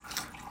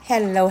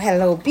Hello,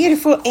 hello,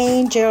 beautiful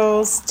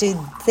angels.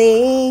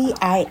 Today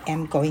I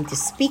am going to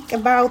speak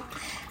about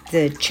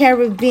the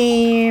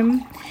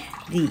cherubim,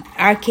 the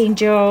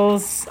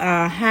archangels,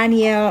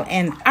 Haniel,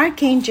 and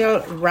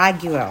Archangel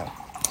Raguel.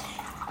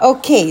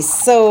 Okay,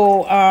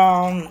 so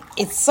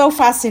it's so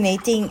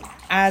fascinating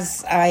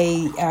as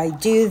I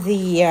do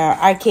the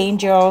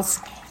archangels,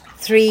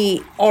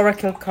 3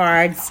 oracle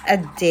cards a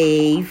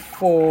day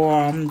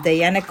from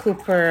Diana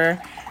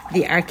Cooper,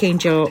 the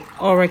Archangel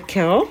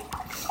Oracle.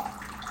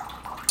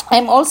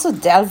 I'm also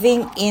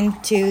delving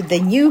into the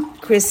new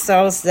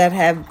crystals that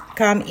have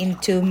come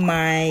into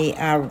my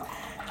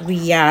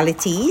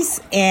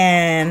realities,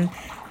 and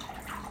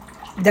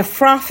the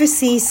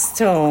prophecy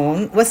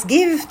stone was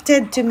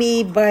gifted to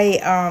me by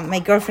my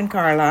girlfriend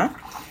Carla,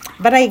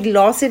 but I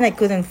lost it and I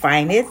couldn't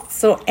find it.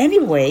 So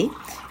anyway,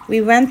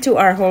 we went to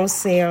our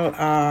wholesale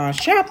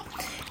shop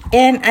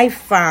and I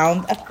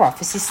found a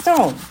prophecy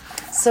stone.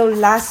 So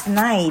last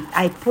night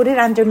I put it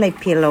under my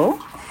pillow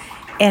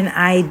and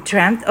I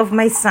dreamt of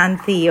my son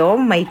Theo,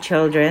 my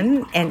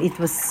children, and it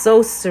was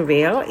so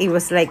surreal. It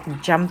was like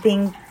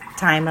jumping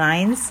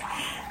timelines.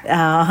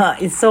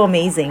 It's so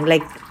amazing.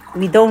 Like,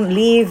 we don't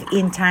live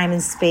in time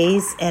and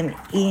space, and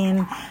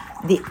in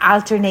the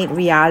alternate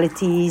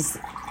realities,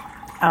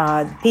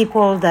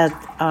 people that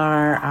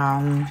are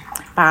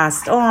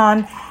passed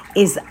on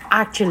is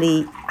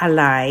actually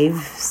alive.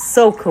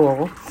 So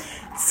cool.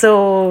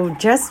 So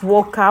just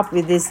woke up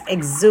with this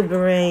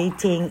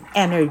exuberating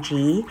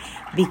energy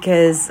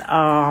because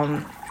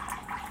I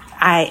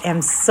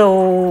am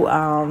so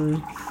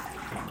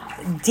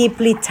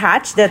deeply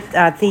touched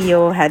that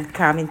Theo had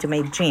come into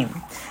my dream.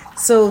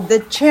 So the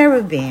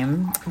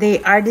cherubim,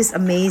 they are these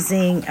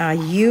amazing,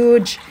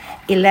 huge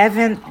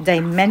 11th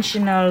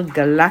dimensional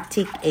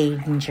galactic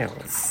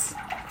angels.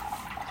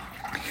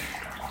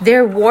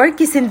 Their work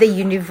is in the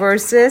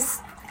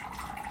universes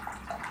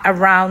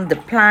around the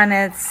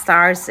planets,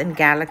 stars, and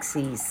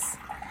galaxies.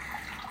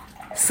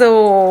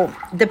 So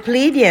the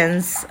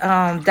Pleiadians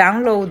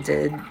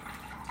downloaded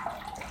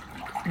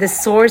the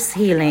source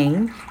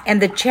healing,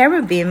 and the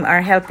cherubim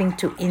are helping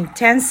to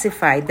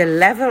intensify the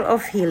level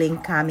of healing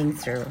coming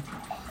through.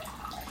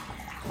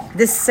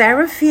 The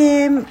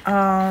seraphim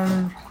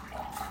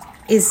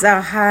is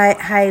a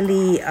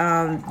highly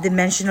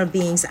dimensional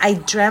beings. I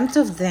dreamt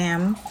of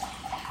them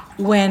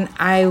when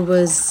I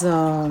was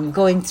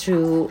going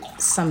through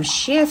some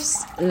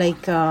shifts,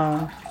 like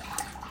the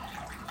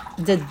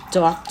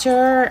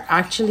doctor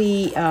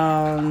actually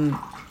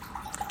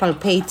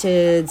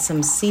palpated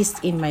some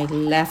cyst in my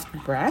left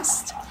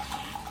breast,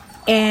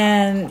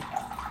 and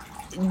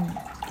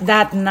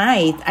that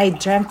night I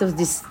dreamt of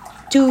these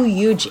 2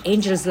 huge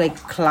angels like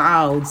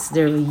clouds.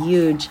 They're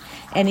huge,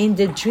 and in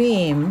the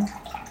dream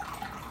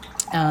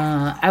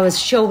I was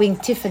showing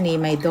Tiffany,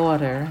 my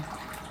daughter,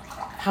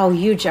 how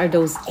huge are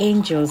those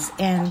angels,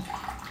 and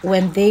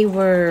when they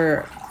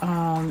were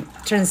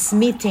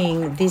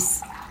transmitting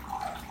this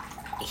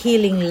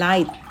healing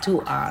light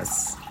to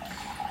us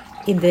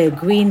in the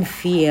green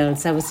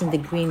fields. I was in the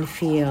green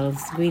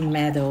fields, green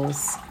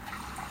meadows.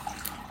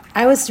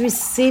 I was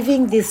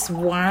receiving this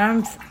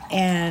warmth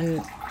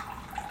and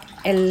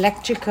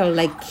electrical,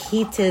 like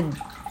heated,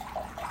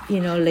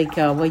 like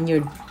when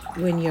you're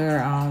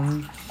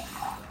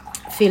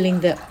feeling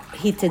the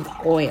heated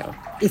oil.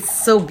 It's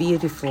so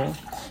beautiful.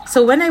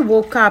 So when I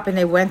woke up and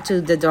I went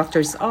to the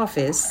doctor's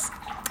office,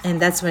 and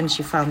that's when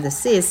she found the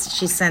cyst,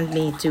 she sent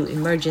me to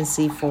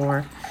emergency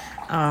for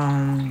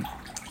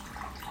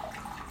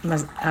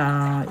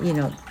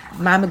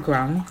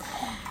mammogram.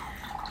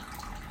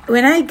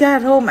 When I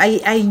got home,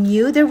 I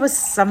knew there was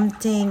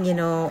something,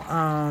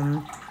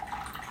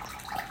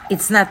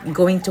 it's not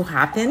going to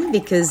happen,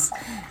 because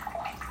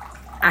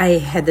I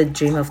had a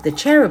dream of the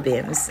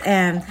cherubims.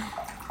 And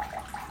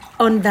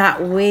on that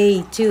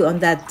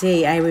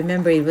day, I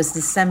remember it was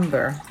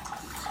December,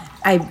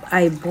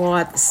 I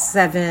bought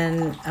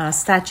 7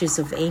 statues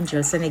of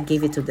angels, and I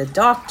gave it to the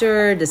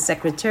doctor, the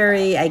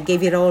secretary. I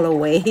gave it all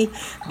away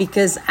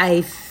because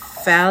I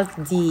felt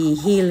the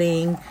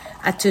healing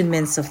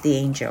attunements of the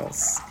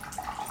angels.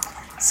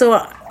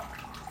 So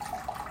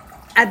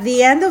at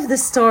the end of the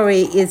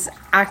story, it's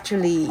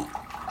actually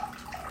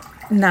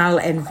null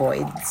and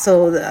void.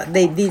 So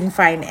they didn't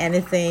find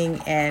anything,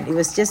 and it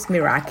was just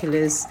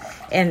miraculous.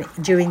 And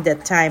during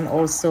that time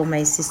also,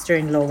 my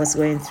sister-in-law was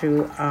going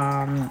through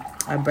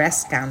a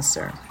breast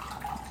cancer.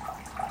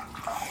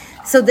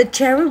 So the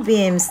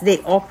cherubims, they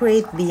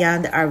operate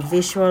beyond our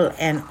visual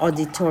and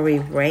auditory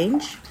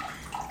range,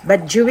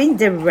 but during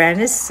the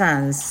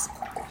Renaissance,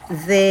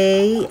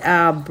 they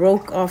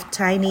broke off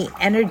tiny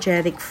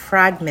energetic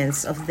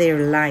fragments of their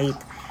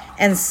light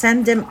and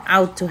sent them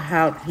out to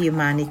help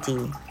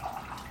humanity.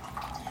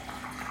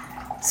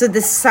 So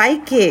the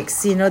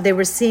psychics, they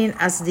were seen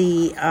as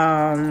the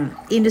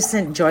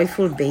innocent,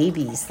 joyful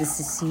babies. This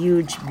is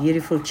huge,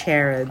 beautiful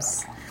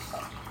cherubs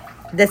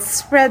that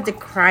spread the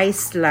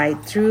Christ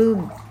light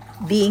through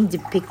being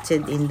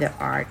depicted in the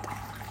art.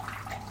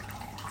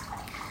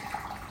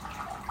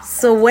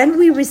 So when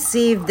we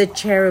receive the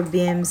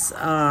cherubim's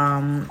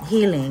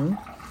healing,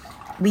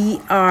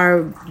 We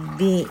are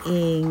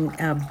being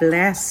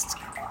blessed,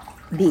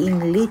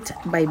 being lit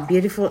by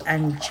beautiful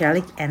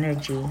angelic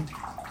energy.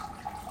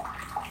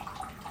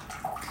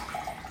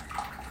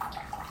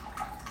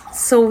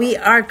 So we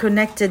are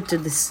connected to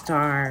the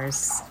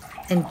stars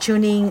and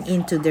tuning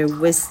into their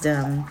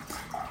wisdom.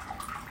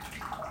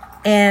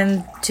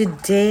 And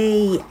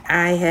today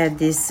I had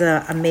these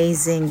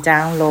amazing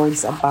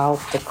downloads about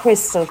the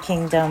crystal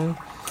kingdom,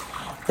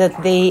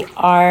 that they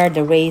are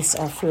the rays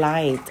of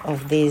light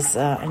of these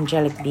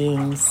angelic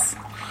beings.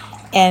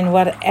 And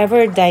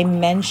whatever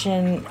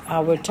dimension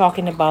we're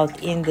talking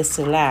about in the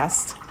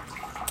Celeste,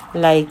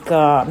 like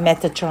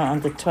Metatron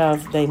on the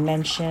 12th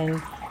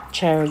dimension,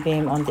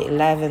 Cherubim on the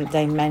 11th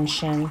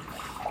dimension,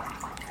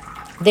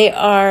 they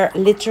are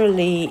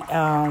literally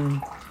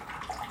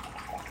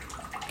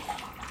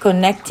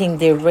connecting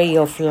the ray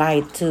of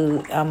light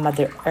to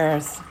Mother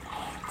Earth.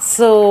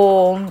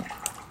 So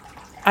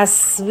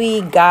as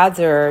we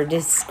gather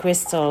these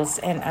crystals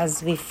and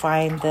as we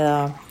find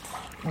the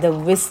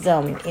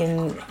wisdom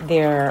in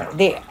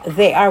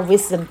they are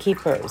wisdom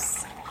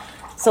keepers.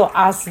 So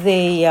as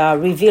they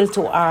reveal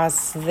to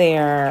us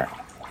their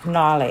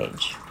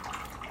knowledge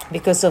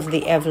because of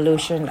the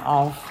evolution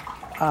of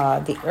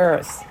the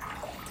earth,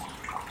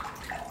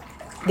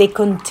 they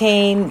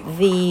contain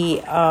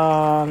the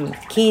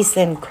keys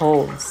and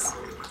codes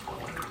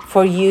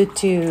for you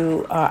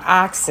to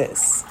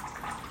access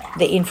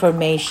the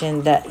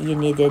information that you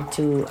needed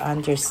to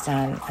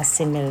understand,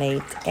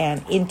 assimilate,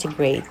 and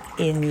integrate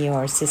in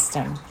your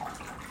system.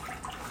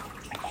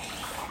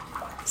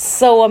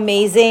 So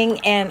amazing.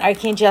 And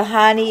Archangel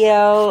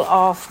Haniel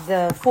of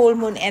the full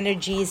moon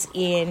energies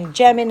in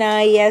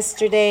Gemini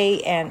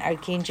yesterday, and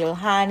Archangel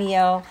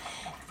Haniel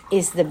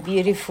is the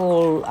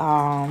beautiful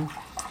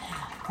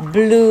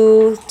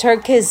blue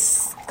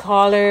turquoise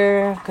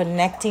color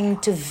connecting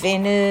to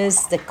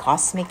Venus, the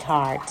cosmic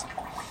heart.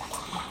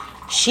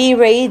 She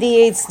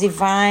radiates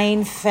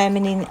divine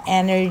feminine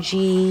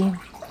energy,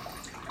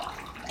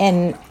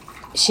 and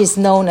she's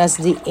known as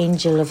the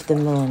angel of the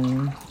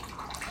moon.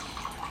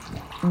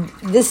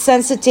 The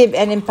sensitive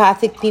and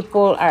empathic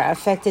people are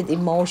affected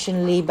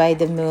emotionally by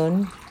the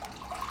moon.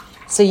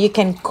 So you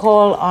can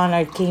call on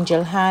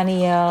Archangel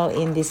Haniel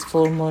in these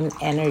full moon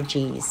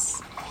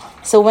energies.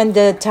 So when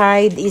the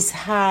tide is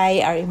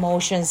high, our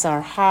emotions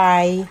are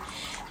high.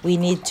 We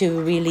need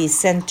to really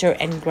center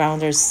and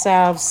ground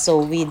ourselves so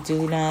we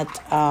do not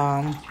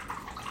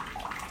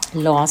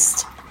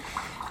lost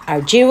our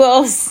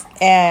jewels.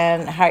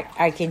 And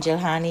Archangel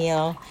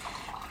Haniel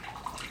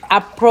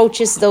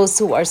approaches those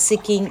who are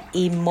seeking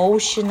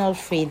emotional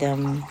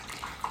freedom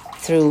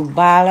through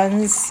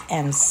balance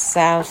and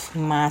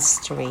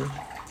self-mastery.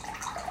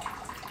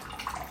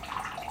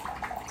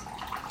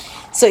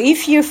 So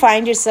if you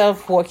find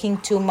yourself working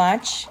too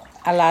much,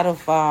 a lot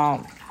of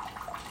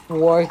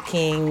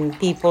working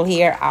people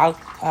here,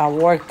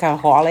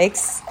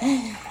 workaholics,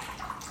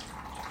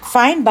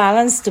 find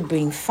balance to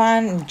bring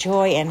fun,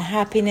 joy, and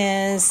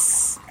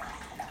happiness.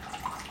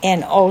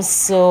 And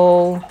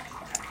also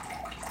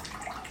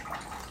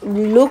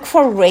look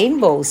for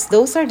rainbows.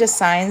 Those are the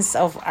signs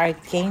of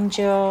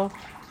Archangel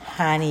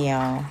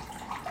Haniel.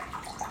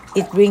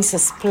 It brings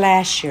us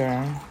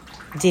pleasure,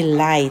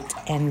 delight,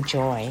 and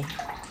joy.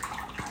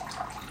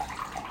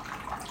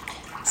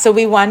 So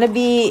we want to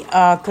be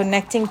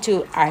connecting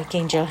to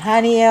Archangel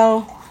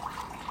Haniel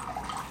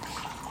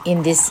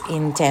in these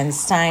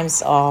intense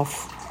times of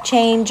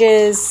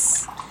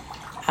changes.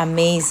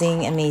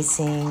 Amazing,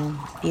 amazing,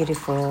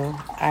 beautiful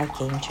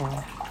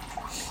Archangel.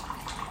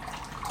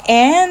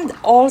 And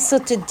also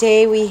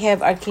today we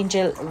have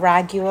Archangel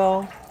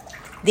Raguel,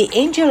 the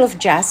angel of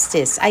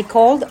justice. I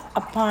called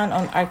upon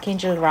on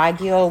Archangel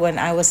Raguel when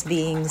I was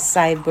being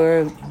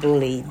cyber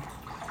bullied.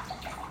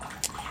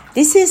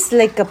 This is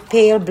like a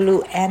pale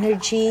blue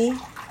energy.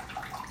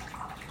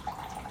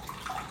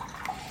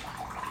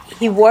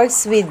 He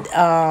works with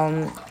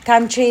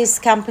countries,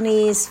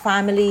 companies,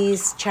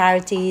 families,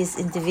 charities,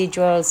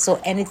 individuals, so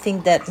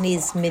anything that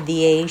needs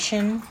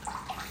mediation.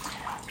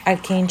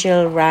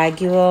 Archangel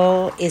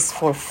Raguel is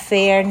for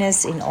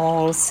fairness in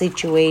all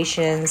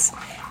situations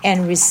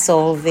and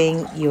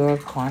resolving your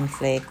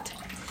conflict.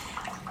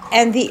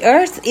 And the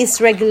earth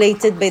is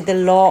regulated by the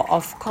law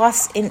of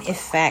cause and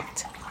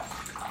effect.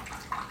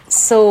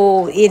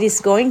 So it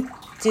is going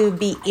to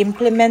be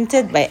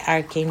implemented by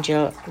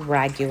Archangel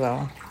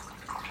Raguel.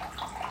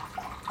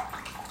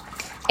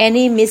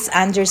 Any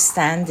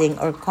misunderstanding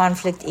or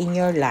conflict in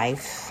your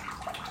life,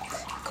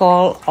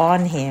 call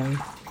on him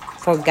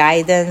for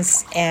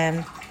guidance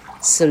and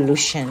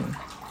solution.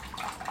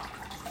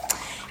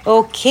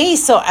 Okay,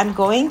 so I'm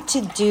going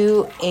to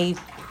do a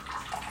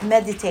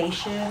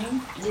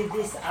meditation with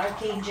these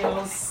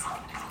archangels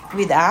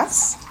with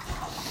us.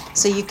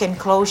 So you can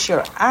close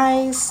your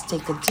eyes,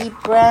 take a deep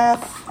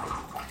breath.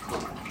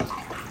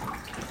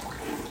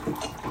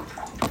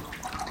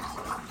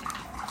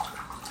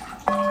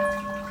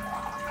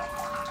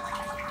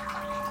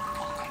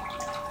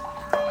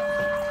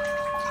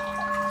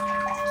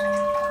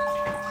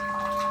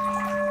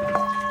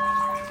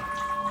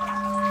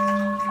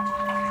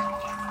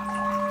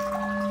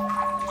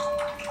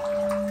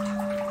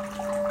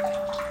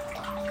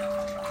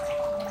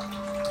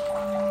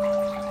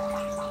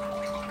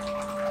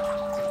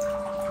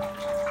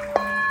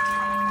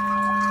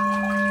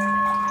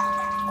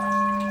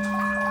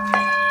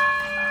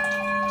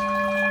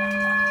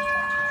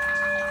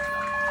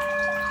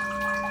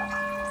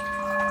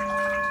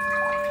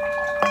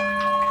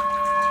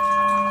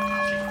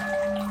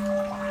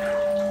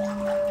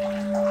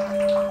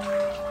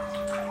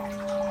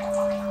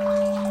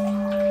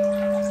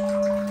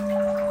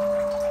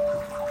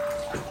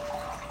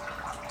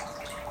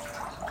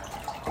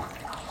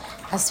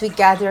 as we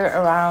gather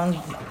around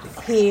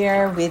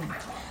here with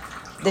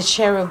the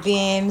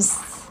cherubims,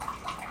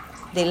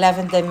 the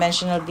 11th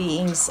dimensional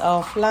beings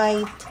of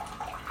light,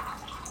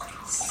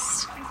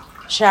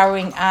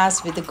 showering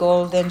us with the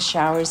golden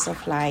showers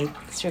of light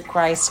through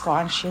Christ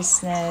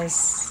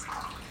consciousness.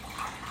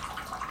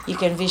 You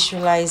can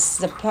visualize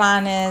the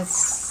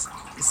planets,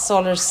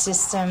 solar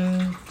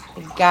system,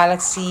 the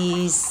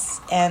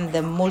galaxies, and the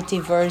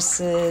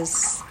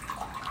multiverses.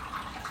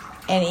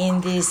 And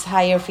in these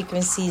higher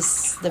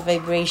frequencies, the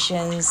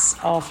vibrations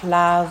of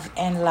love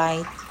and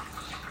light,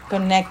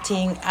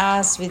 connecting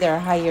us with our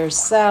higher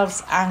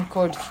selves,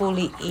 anchored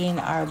fully in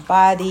our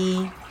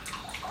body,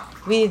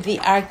 with the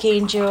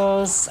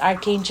archangels,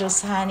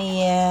 Archangels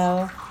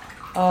Haniel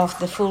of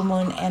the full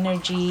moon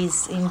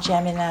energies in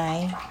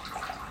Gemini,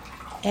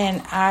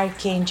 and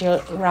Archangel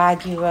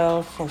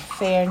Raguel for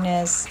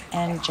fairness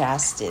and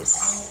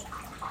justice.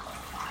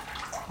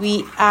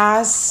 We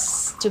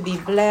ask to be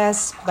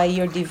blessed by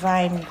your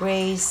divine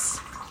grace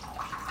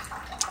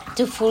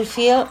to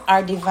fulfill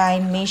our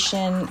divine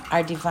mission,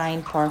 our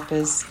divine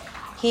purpose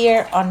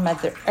here on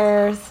Mother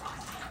Earth,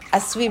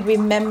 as we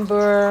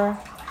remember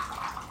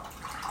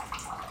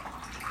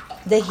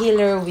the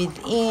healer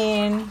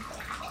within.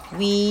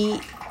 We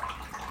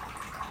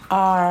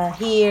are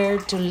here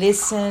to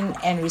listen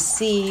and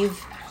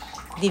receive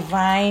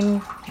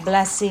divine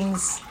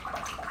blessings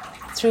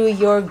through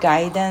your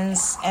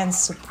guidance and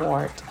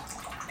support.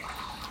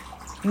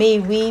 May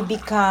we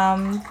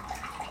become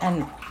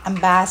an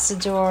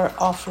ambassador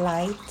of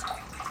light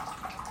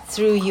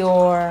through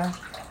your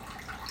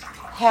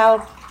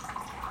help.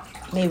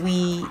 May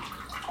we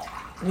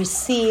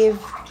receive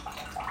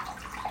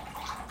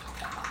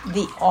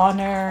the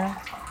honor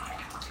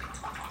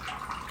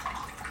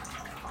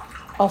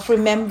of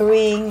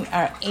remembering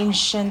our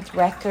ancient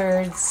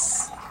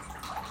records,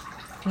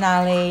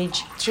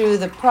 knowledge through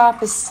the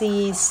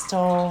prophecy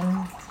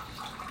stone,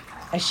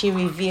 as she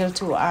revealed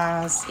to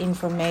us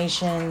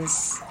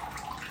informations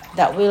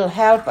that will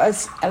help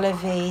us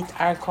elevate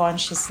our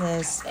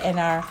consciousness and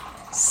our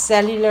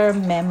cellular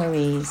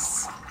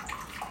memories.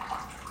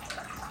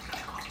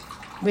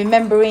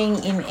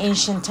 Remembering in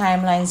ancient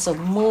timelines of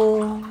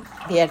Mu,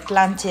 the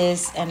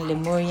Atlantis and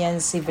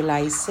Lemurian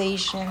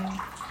civilization,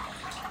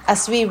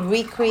 as we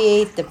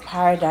recreate the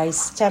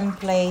paradise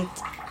template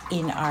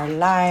in our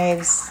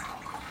lives,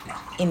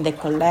 in the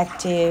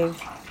collective,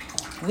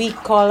 we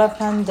call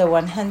upon the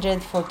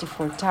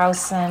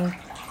 144,000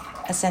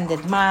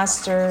 ascended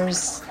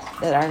masters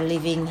that are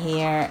living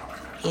here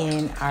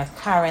in our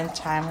current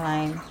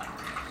timeline.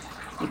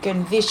 You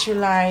can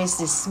visualize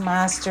these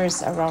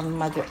masters around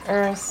Mother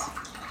Earth,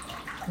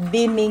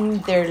 beaming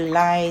their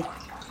light,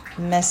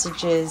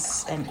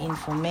 messages, and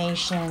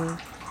information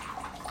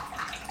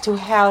to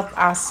help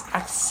us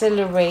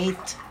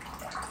accelerate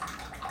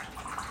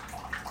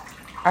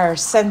our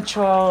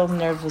central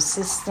nervous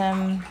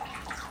system,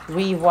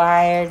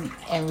 rewired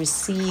and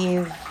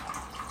receive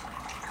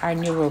our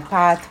neural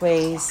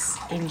pathways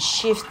in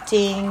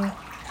shifting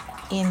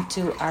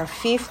into our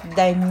fifth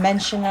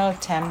dimensional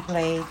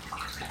template.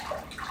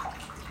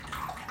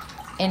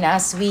 And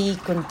as we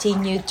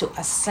continue to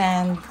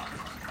ascend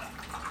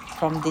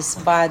from this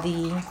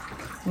body,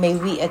 may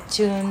we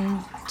attune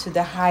to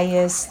the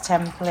highest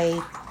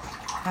template,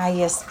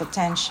 highest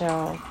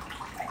potential,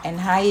 and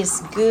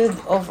highest good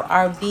of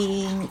our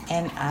being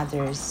and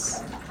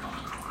others.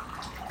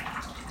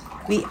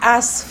 We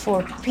ask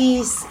for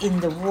peace in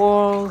the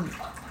world,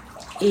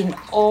 in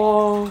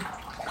all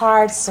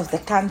parts of the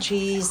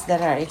countries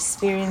that are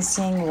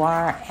experiencing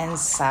war and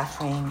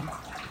suffering.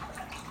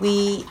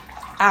 We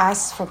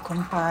ask for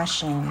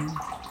compassion,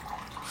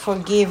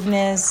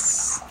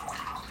 forgiveness,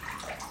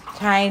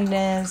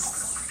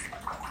 kindness,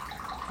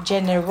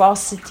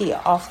 generosity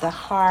of the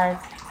heart,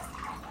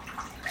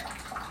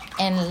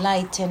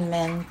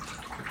 enlightenment,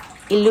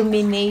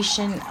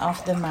 illumination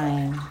of the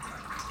mind.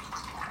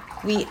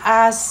 We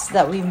ask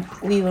that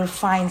we will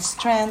find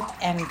strength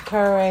and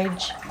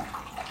courage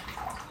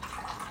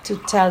to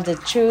tell the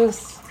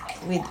truth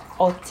with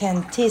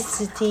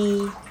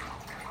authenticity,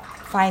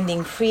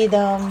 finding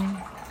freedom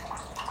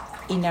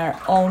in our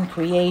own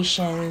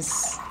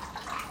creations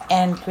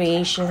and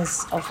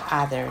creations of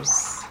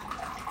others.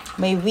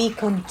 May we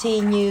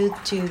continue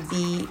to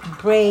be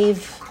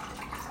brave,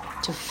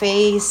 to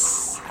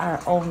face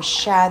our own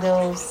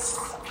shadows,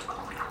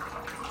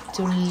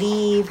 to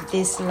live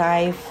this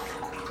life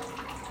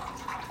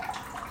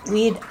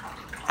with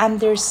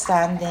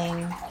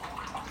understanding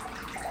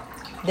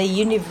the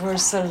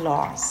universal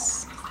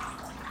laws,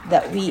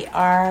 that we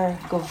are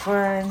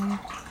governed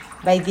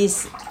by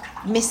these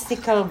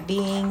mystical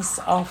beings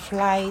of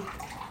light,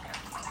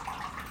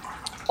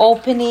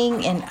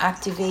 opening and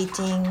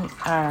activating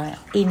our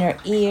inner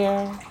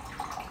ear,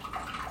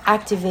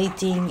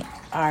 activating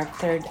our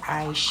third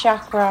eye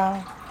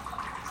chakra,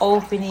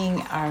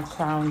 opening our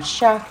crown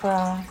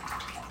chakra,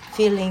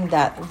 feeling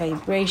that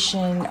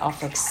vibration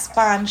of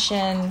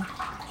expansion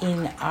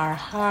in our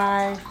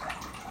heart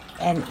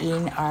and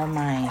in our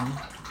mind.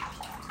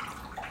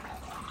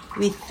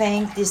 We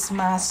thank these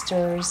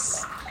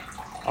masters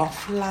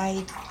of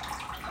light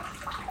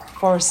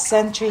for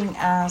centering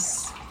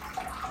us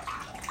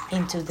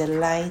into the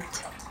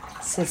light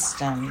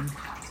system,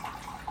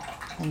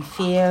 and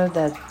feel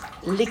that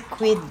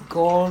liquid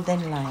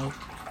golden light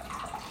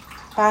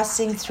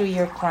passing through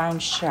your crown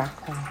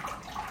chakra,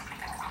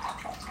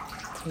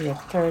 through your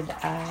third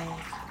eye,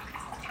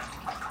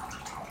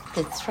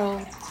 the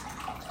throat,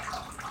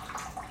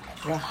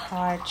 the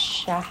heart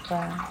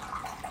chakra,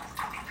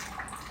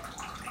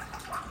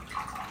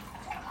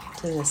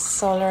 to the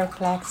solar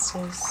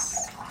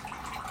plexus,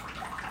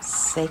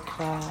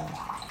 sacral,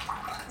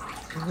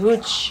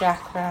 root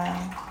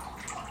chakra,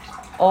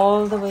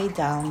 all the way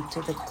down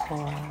to the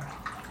core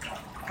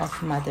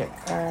of Mother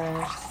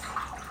Earth.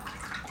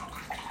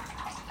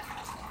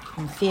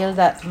 And feel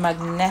that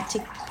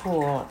magnetic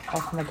pull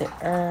of Mother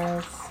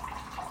Earth,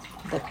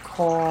 the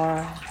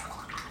core,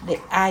 the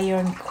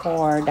iron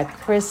core, the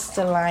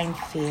crystalline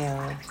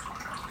field,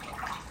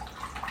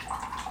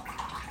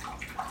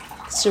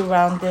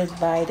 surrounded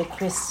by the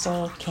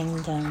crystal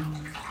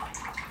kingdom.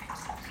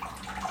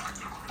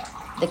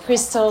 The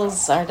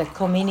crystals are the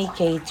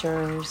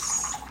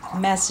communicators,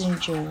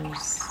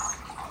 messengers.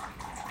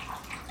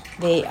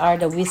 They are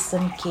the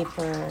wisdom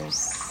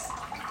keepers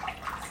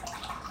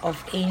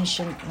of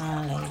ancient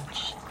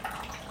knowledge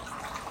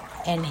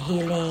and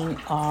healing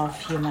of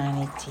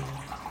humanity.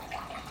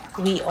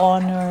 We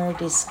honor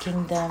this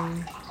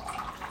kingdom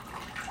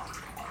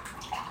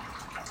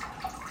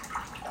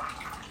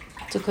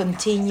to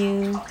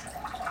continue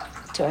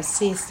to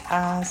assist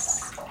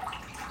us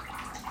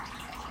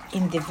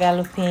in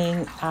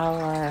developing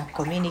our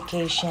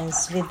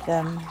communications with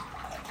them,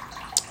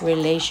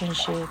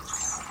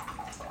 relationships,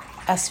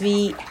 as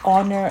we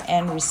honor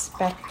and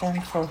respect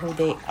them for who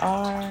they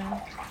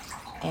are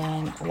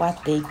and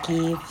what they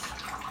give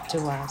to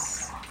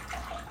us.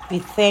 We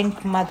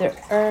thank Mother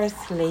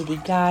Earth, Lady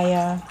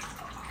Gaia,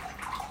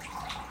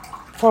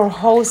 for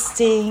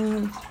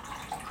hosting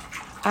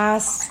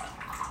us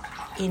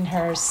in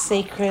her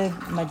sacred,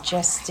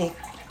 majestic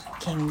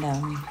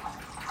kingdom.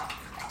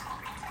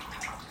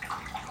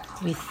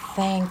 We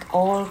thank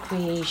all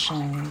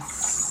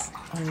creations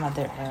on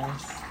Mother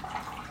Earth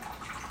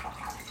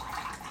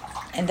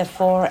and the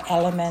four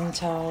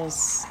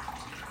elementals,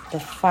 the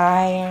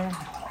fire,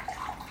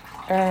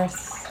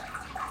 earth,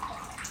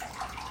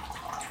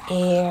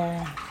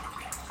 air,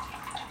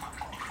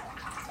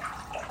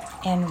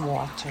 and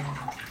water.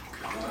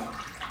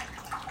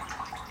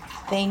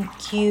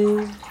 Thank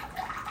you,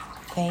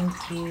 thank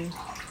you,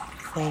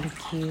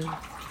 thank you.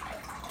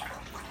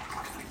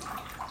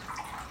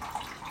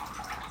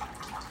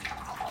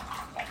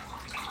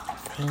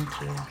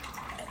 Thank you.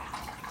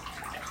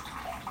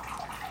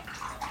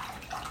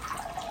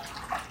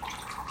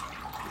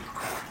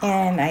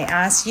 And I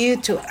ask you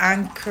to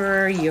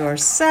anchor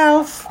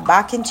yourself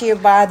back into your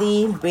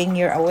body, bring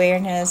your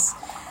awareness,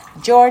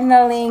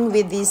 journaling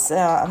with these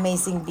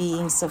amazing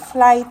beings of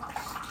light,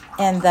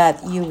 and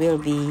that you will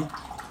be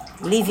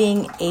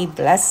living a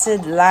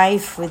blessed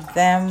life with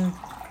them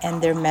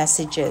and their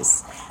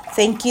messages.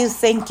 Thank you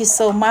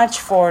so much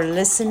for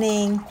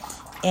listening.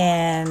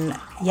 And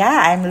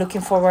yeah, I'm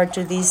looking forward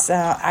to these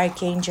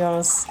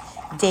archangels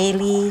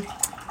daily.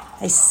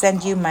 I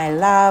send you my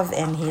love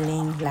and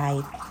healing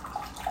light.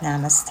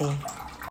 Namaste.